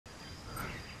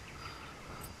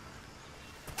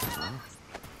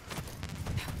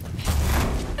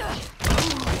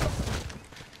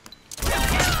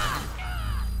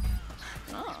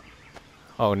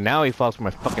Oh, now he falls for my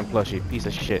fucking plushie, piece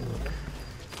of shit.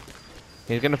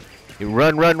 He's gonna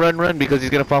run because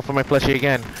he's gonna fall for my plushie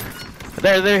again.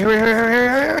 There,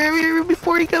 hurry,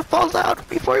 before he falls out,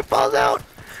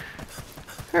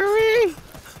 hurry.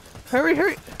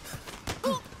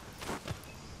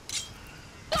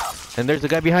 And there's a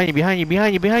guy behind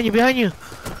you.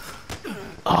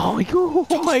 Oh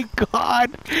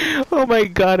my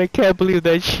god, I can't believe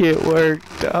that shit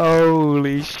worked.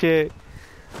 Holy shit.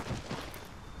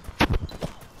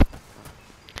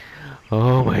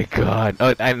 Oh my god.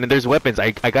 Oh, and there's weapons.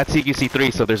 I got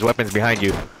CQC3, so there's weapons behind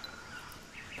you.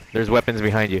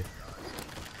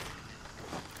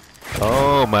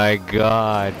 Oh my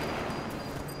god.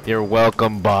 You're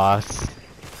welcome, boss.